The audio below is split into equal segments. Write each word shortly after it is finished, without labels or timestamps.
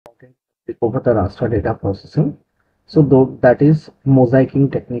over the raster data processing. So that is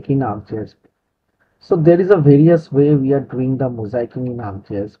mosaicing technique in ArcGIS. So there is a various way we are doing the mosaicing in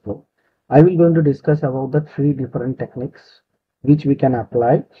ArcGIS Pro. I will going to discuss about the three different techniques which we can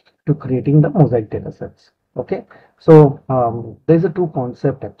apply to creating the mosaic data sets. Okay, so there's a two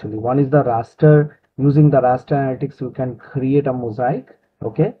concept actually. One is the raster. Using the raster analytics, you can create a mosaic.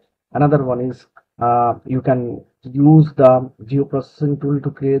 Okay, another one is you can use the geoprocessing tool to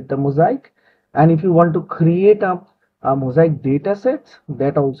create the mosaic. And if you want to create a mosaic data sets,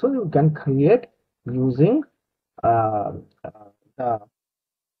 that also you can create using uh, the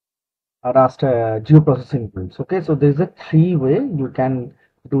raster geoprocessing tools. Okay, so there's a three way you can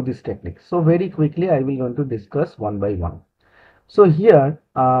do this technique. So very quickly I will going to discuss one by one. So here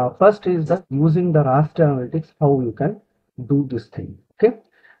first is that using the raster analytics, how you can do this thing. Okay,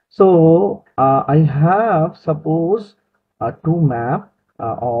 so I have suppose two map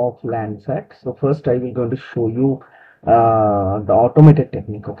of Landsat. So first I will going to show you the automated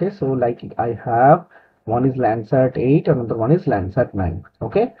technique. Okay, so like I have one is Landsat 8, another one is Landsat 9.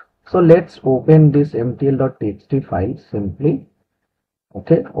 Okay, so let's open this MTL.txt file simply.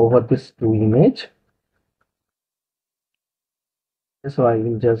 Okay, over this two image. So I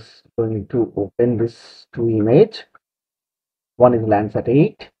will just going to open this two image. One is Landsat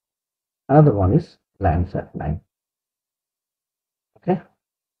 8, another one is Landsat 9. Okay.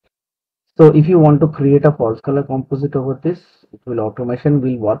 So if you want to create a false color composite over this, it will automation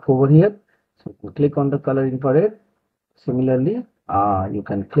will work over here. So you click on the color infrared. Similarly, you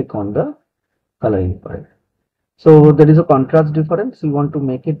can click on the color infrared. So there is a contrast difference. You want to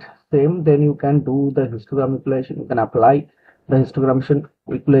make it same, then you can do the histogram equalization. You can apply the histogram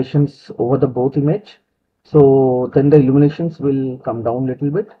equalizations over the both image. So then the illuminations will come down a little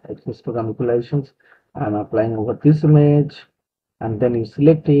bit, like histogram equalizations. I'm applying over this image, and then you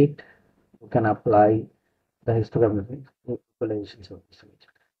select it. You can apply the histogram equalizations of this image.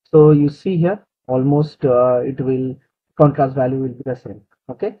 So you see here, almost it will contrast value will be the same.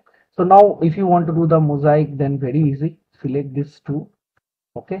 Okay. So now if you want to do the mosaic, then very easy. Select this two.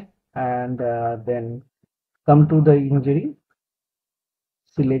 Okay, and then come to the imagery.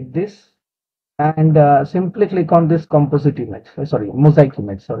 Select this and simply click on this composite image. Sorry, mosaic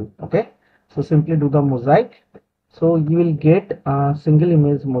image. Sorry. Okay. So simply do the mosaic. So you will get a single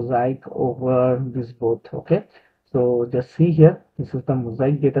image mosaic over this both. Okay. So just see here. This is the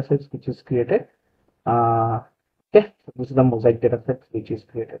mosaic data sets which is created. Okay. So this is the mosaic data set which is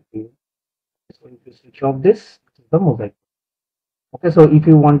created. So if you switch off this is the mosaic. Okay, so if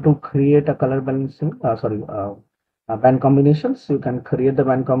you want to create a color balancing, band combinations, you can create the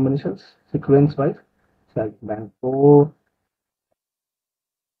band combinations sequence wise, like band 4,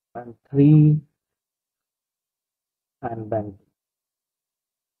 band 3, and band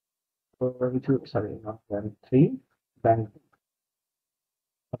 4, sorry, not band 3, band 2.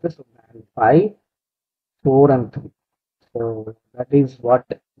 Okay, so band 5, 4, and 3. So that is what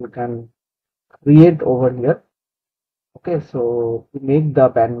you can create over here. Okay, so to make the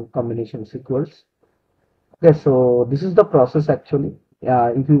band combination equals. Okay, so this is the process actually.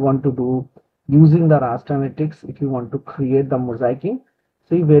 If you want to do using the raster analytics, if you want to create the mosaicing,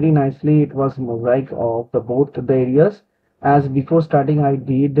 see very nicely it was mosaic of the both the areas. As before starting, I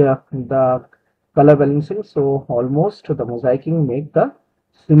did the color balancing, so almost the mosaicing make the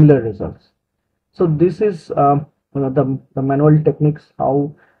similar results. So this is the manual techniques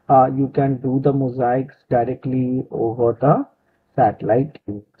how you can do the mosaics directly over the satellite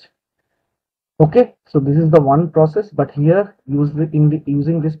image. Okay, so this is the one process, but here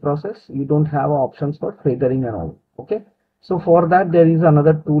using this process, you don't have options for feathering and all. Okay, so for that there is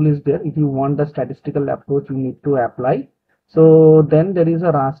another tool is there. If you want the statistical approach, you need to apply. So then there is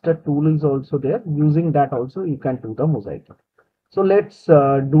a raster tool is also there. Using that also you can do the mosaic. So let's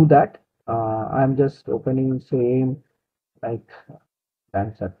do that. I'm just opening same like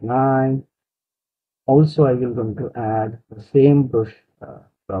Landsat 9. Also, I will going to add the same brush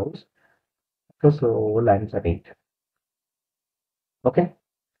browse. Okay, so Landsat 8. Okay.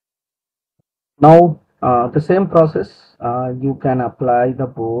 Now the same process you can apply the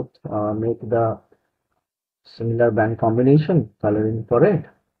both make the similar band combination coloring for it.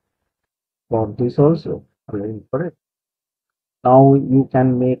 For this also coloring for it. Now you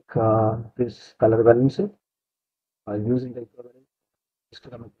can make this color balancing using the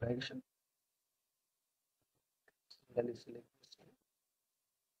histogram equalization.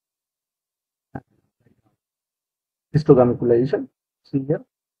 Histogram equalization. See here.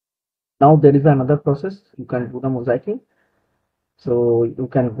 Now there is another process you can do the mosaicing. So you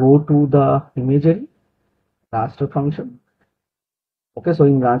can go to the imagery raster function. Okay, so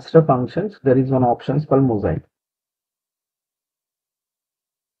in raster functions, there is one option called mosaic.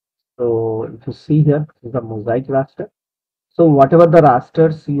 So if you see here, this is the mosaic raster. So whatever the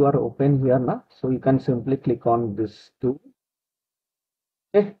rasters you are open here now, so you can simply click on this tool.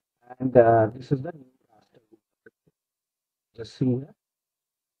 Okay, and this is the new raster. Just see here.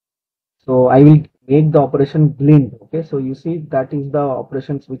 So I will make the operation blend. Okay, so you see that is the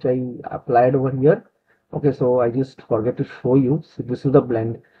operations which I applied over here. Okay, so I just forget to show you. So this is the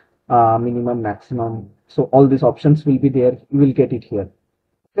blend, minimum, maximum. So all these options will be there. You will get it here.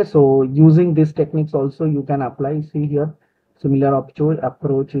 Okay, so using these techniques also you can apply. See here, similar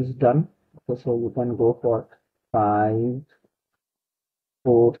approach is done. Okay, so you can go for 5,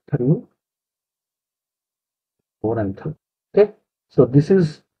 4, 3, 4 and 3. Okay, so this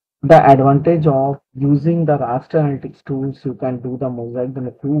is the advantage of using the raster analytics tools. You can do the mosaic in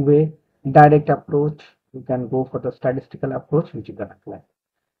a two-way direct approach. You can go for the statistical approach which you can apply.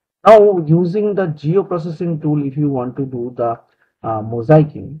 Now, using the geoprocessing tool, if you want to do the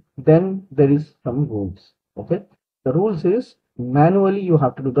mosaicing, then there is some rules. Okay, the rules is manually you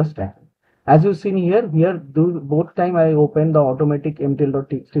have to do the stacking. As you seen here, both time I open the automatic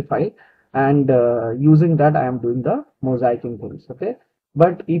MTL.txt file, and using that I am doing the mosaicing tools. Okay,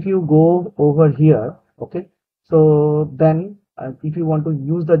 but if you go over here, okay, so then if you want to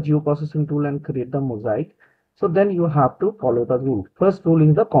use the geoprocessing tool and create the mosaic, so then you have to follow the rule. First rule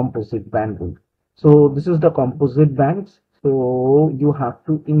is the composite band rule. So this is the composite bands. So you have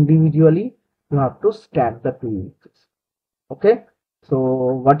to individually, you have to stack the two images. Okay. So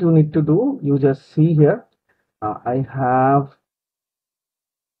what you need to do, you just see here. I have,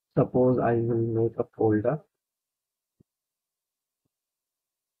 suppose I will make a folder.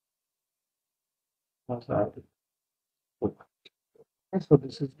 Okay, so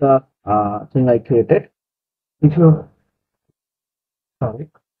this is the thing I created. If you, sorry.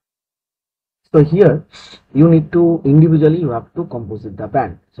 So here you need to individually you have to composite the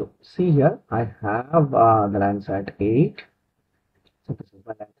band. So see here I have the Landsat 8. So this is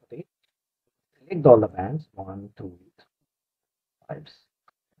my Landsat 8. Select all the bands 1, 2, 5,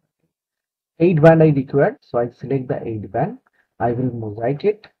 8 band I required. So I select the 8 band. I will mosaic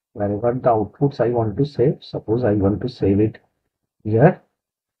it wherever the outputs I want to save. Suppose I want to save it here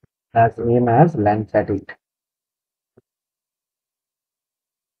as name as Landsat 8.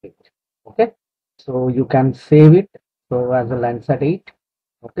 Okay. So you can save it. So as a Landsat 8.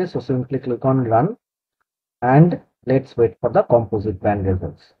 Okay. So simply click on run. And let's wait for the composite band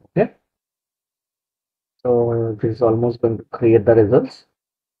results. Okay, so this is almost going to create the results.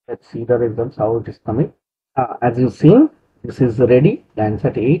 Let's see the results, how it is coming. As you see, this is ready.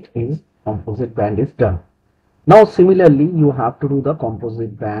 Landsat 8 is composite band is done. Now similarly you have to do the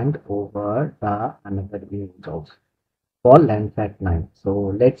composite band over the another image also for Landsat 9.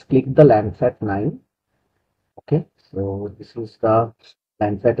 So let's click the Landsat 9. Okay, so this is the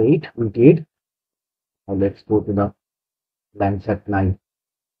Landsat 8 we did. Now let's go to the Landsat 9.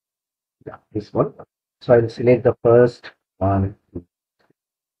 Yeah, this one. So I'll select the first one.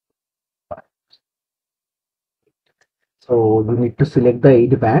 So you need to select the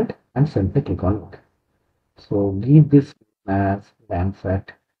 8 band and simply click on OK. So give this as Landsat.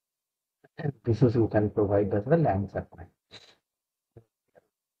 And this is you can provide as the Landsat line.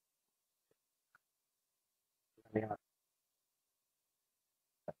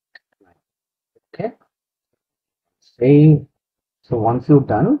 Okay. Save. So once you're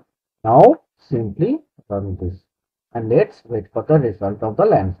done, now simply run this. And let's wait for the result of the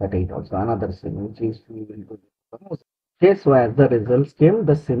Landsat 8 also. Another thing which is we will do. Okay, so as the results came,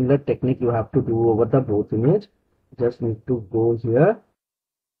 the similar technique you have to do over the both image. Just need to go here,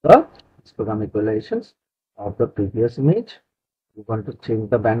 the histogram equalizations of the previous image. You want to change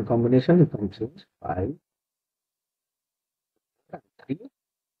the band combination, you can change 5 and 3.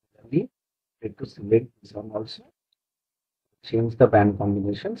 We need to select this one also. Change the band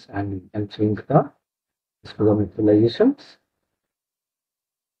combinations and you can change the histogram equalizations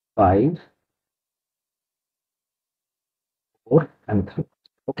 5, 4 and 3.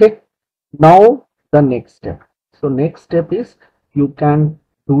 Okay, now the next step. So next step is you can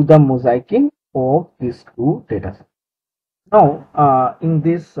do the mosaicing of these two data sets. Now in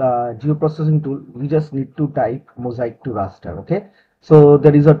this geoprocessing tool we just need to type mosaic to raster. Okay, so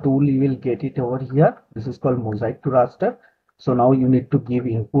there is a tool, you will get it over here. This is called mosaic to raster. So now you need to give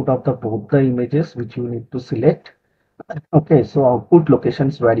input of the both the images which you need to select. Okay, so output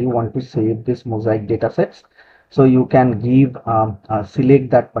locations where you want to save this mosaic data sets. So you can give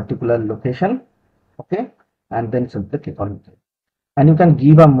select that particular location. Okay, and then simply click on it. And you can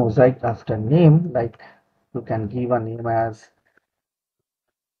give a mosaic raster name, like you can give a name as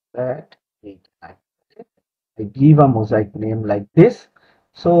that 8, 9. Okay. I give a mosaic name like this.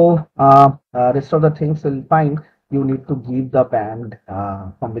 So rest of the things will fine. You need to give the band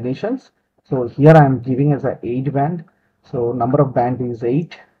combinations. So here I am giving as a 8 band. So number of band is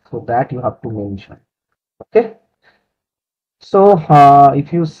 8. So that you have to mention. Okay. So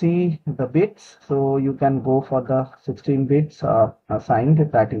if you see the bits, so you can go for the 16 bits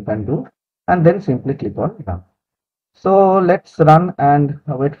assigned that you can do, and then simply click on done. So let's run and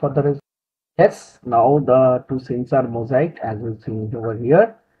wait for the result. Yes, now the two scenes are mosaic as you see over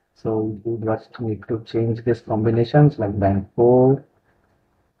here. So you just need to change these combinations like band 4,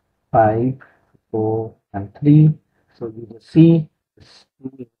 5, 4, and 3. So you will see these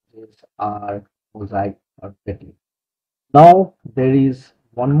two images are mosaic perfectly. Now there is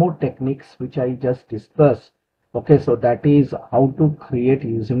one more techniques which I just discussed. Okay, so that is how to create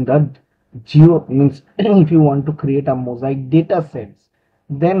using the geo means if you want to create a mosaic data sets,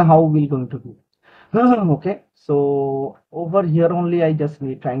 then how we going to do? Okay, so over here only I just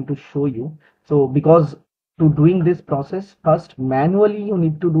need trying to show you. So because to doing this process, first manually you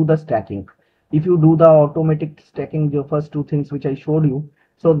need to do the stacking. If you do the automatic stacking, the first two things which I showed you,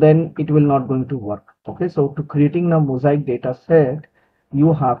 so then it will not going to work. Okay, so to creating a mosaic data set,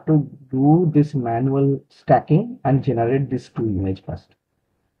 you have to do this manual stacking and generate this two image first.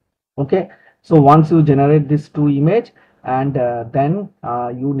 Okay, so once you generate this two image, and then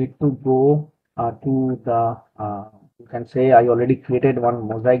you need to go to the you can say I already created one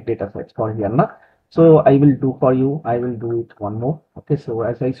mosaic data set for here na. So I will do for you, I will do it one more. Okay, so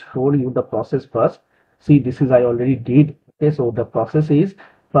as I showed you the process first, see this is I already did. Okay, so the process is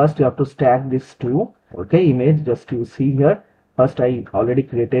first you have to stack this two, okay, image. Just you see here, first I already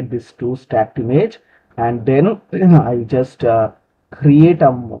created this two stacked image, and then I just create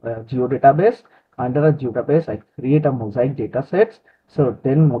a geodatabase. Under a geodatabase, I create a mosaic data sets. So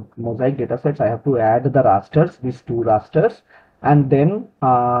then mosaic data sets, I have to add the rasters, these two rasters, and then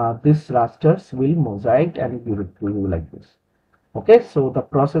this rasters will mosaic and give it to you like this. Okay, so the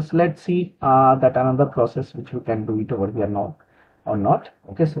process, let's see that another process which you can do it over here now or not.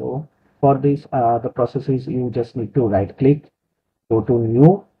 Okay, so for this, the process is you just need to right click, go to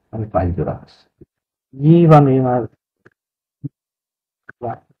new and file geodatabase. Give a name as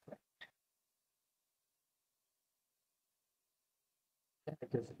yeah,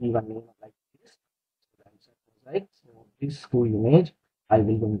 just give a name like this. So that's a mosaic. So this two image I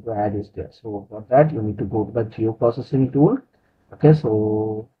will going to add is there. So for that you need to go to the geoprocessing tool. Okay,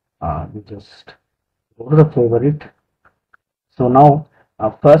 so you just go to the favorite. So now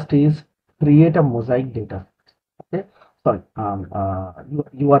first is create a mosaic data. Okay, sorry,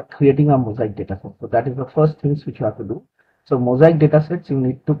 you are creating a mosaic data set. So that is the first things which you have to do. So mosaic data sets you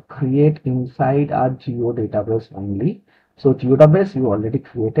need to create inside our geo database only. So geodatabase you already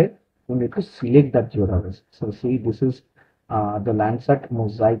created, you need to select that geodatabase. So see, this is the Landsat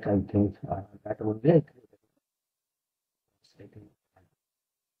mosaic, I think that only I created.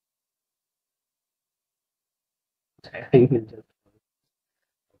 I will just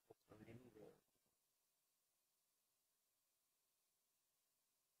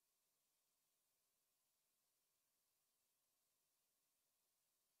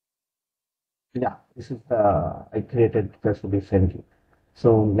yeah, this is the I created just recently.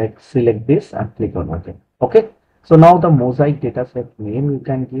 So let's select this and click on OK. Okay. So now the mosaic data set name you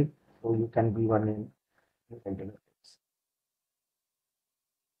can give. So you can give a name. You can give it.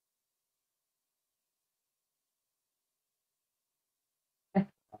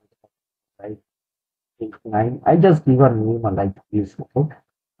 Right. 8, 9. I just give a name like this. Okay.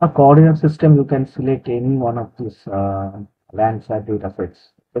 A coordinate system you can select any one of these Landsat data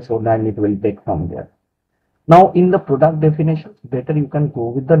sets. Okay, so then it will take from there. Now in the product definitions, better you can go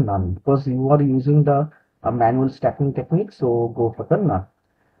with the none because you are using the manual stacking technique. So go for the none.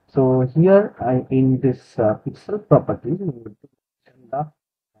 So here in this pixel property, we need to mention the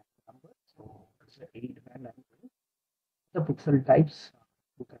number. So it's a 8 band and the pixel types.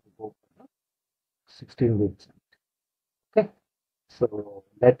 You can go for the 16 bits. Okay. So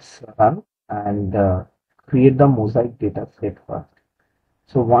let's run and create the mosaic data set first.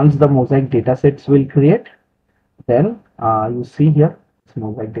 So once the mosaic data sets will create, then you see here, this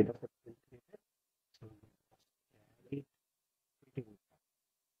mosaic data set will create. So,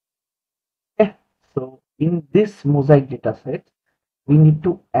 okay. So in this mosaic data set, we need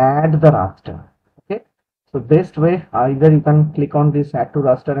to add the raster. Okay, so best way either you can click on this add to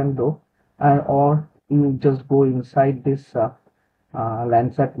raster and go, or you just go inside this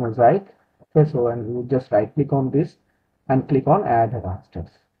Landsat mosaic. Okay, so and you just right click on this and click on add rasters.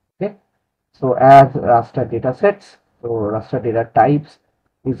 Okay, so add raster data sets, so raster data types,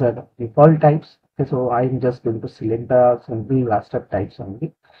 These are the default types. Okay, so I'm just going to select the simple raster types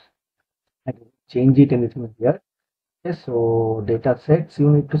only. I can change it anything here. Okay, so data sets you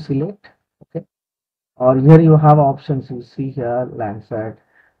need to select. Okay, or here you have options. You see here Landsat,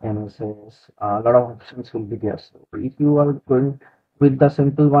 MSS, a lot of options will be there. So if you are going with the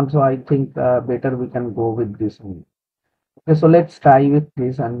simple one, so I think better we can go with this one. Okay, so let's try with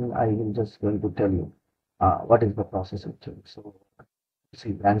this, and I will just going to tell you what is the process actually. So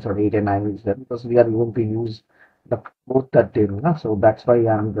see, answer 8 and 9 is there because we are going to use the both the data. So that's why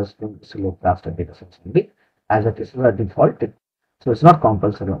I'm just going to select raster data sets only as it is a default. So it's not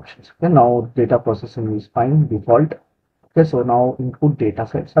compulsory options. Okay, now data processing is fine default. Okay, so now input data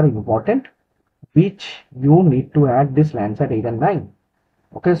sets are important, which you need to add this Landsat 8 and 9.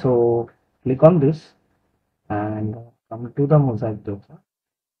 Okay, so click on this and come to the mosaic data.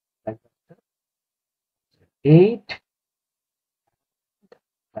 8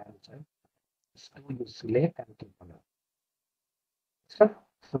 Landsat. So you select and click on it.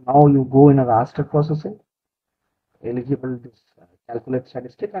 So now you go in a raster processing, eligible this calculate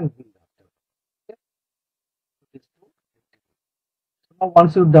statistic and build after. Okay. So now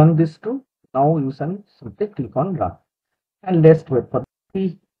once you've done this too, now you can simply click on run and let's wait for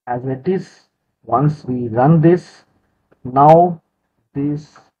the as it is. Once we run this, now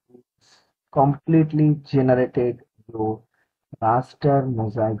this is completely generated your raster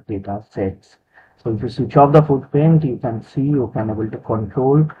mosaic data sets. So if you switch off the footprint, you can see you can able to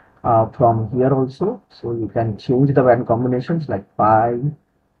control from here also. So you can change the band combinations like 5,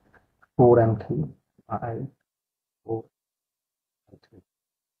 4 and 3. 5, 4 and 3.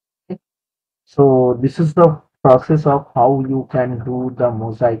 Okay. So this is the process of how you can do the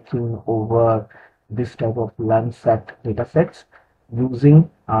mosaicing over this type of Landsat data sets using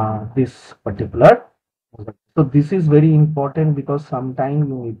this particular mosaic. So this is very important because sometimes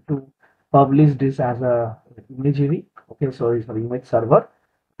you need to publish this as a imagery. Okay, so it's an image server.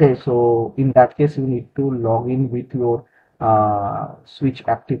 Okay, so in that case you need to log in with your switch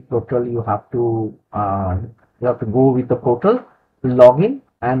active portal. You have to go with the portal, log in,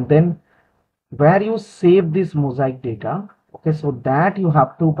 and then where you save this mosaic data. Okay, so that you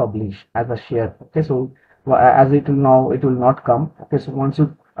have to publish as a share. Okay, so as it will now it will not come. Okay, so once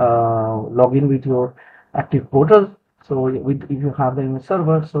you log in with your active portal, so with if you have the image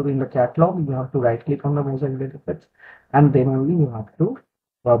server, so in the catalog you have to right click on the mosaic data sets and then only you have to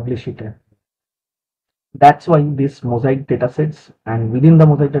publish it. That's why this mosaic data sets and within the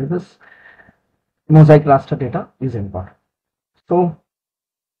mosaic data sets mosaic raster data is important. So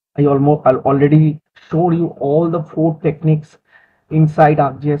I already showed you all the 4 techniques inside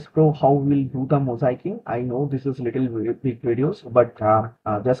ArcGIS Pro how we'll do the mosaicing. I know this is little big videos, but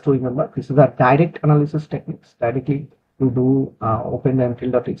just to remember, this is a direct analysis techniques. Directly to do open the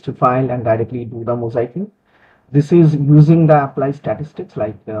MTL.txt file and directly do the mosaicing. This is using the apply statistics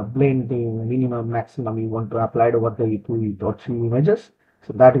like blending, minimum, maximum. You want to apply it over the 2 or 3 images,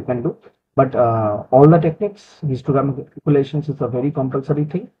 so that you can do. But all the techniques, histogram equalizations is a very compulsory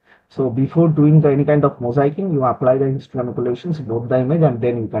thing. So before doing any kind of mosaicing, you apply the histogram equalizations, load the image, and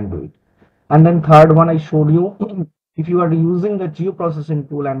then you can do it. And then third one I showed you, if you are using the geoprocessing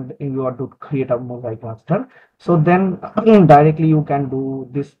tool and you are to create a mosaic raster, so then directly you can do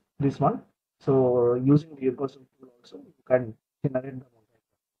this one. So using the geoprocessing tool also, you can generate the mosaic.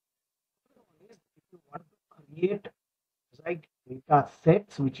 If you want to create mosaic data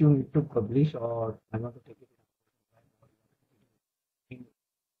sets which you need to publish, or I want to take it in.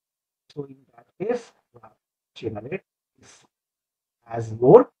 So in that case, you have to generate this as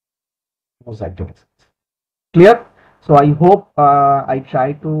your mosaic data sets. Clear? So I hope I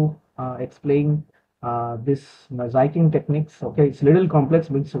try to explain this mosaicing techniques. Okay, it's a little complex,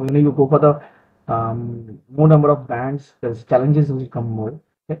 because when you go for the more number of bands, there's challenges will come more.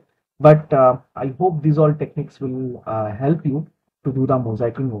 Okay, but I hope these all techniques will help you to do the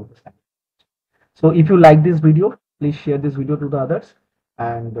mosaicing over this time. So if you like this video, please share this video to the others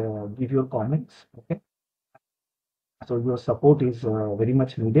and give your comments. Okay, so your support is very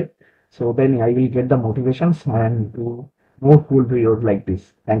much needed. So then I will get the motivations and do more cool videos like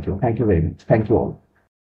this. Thank you very much. Thank you all.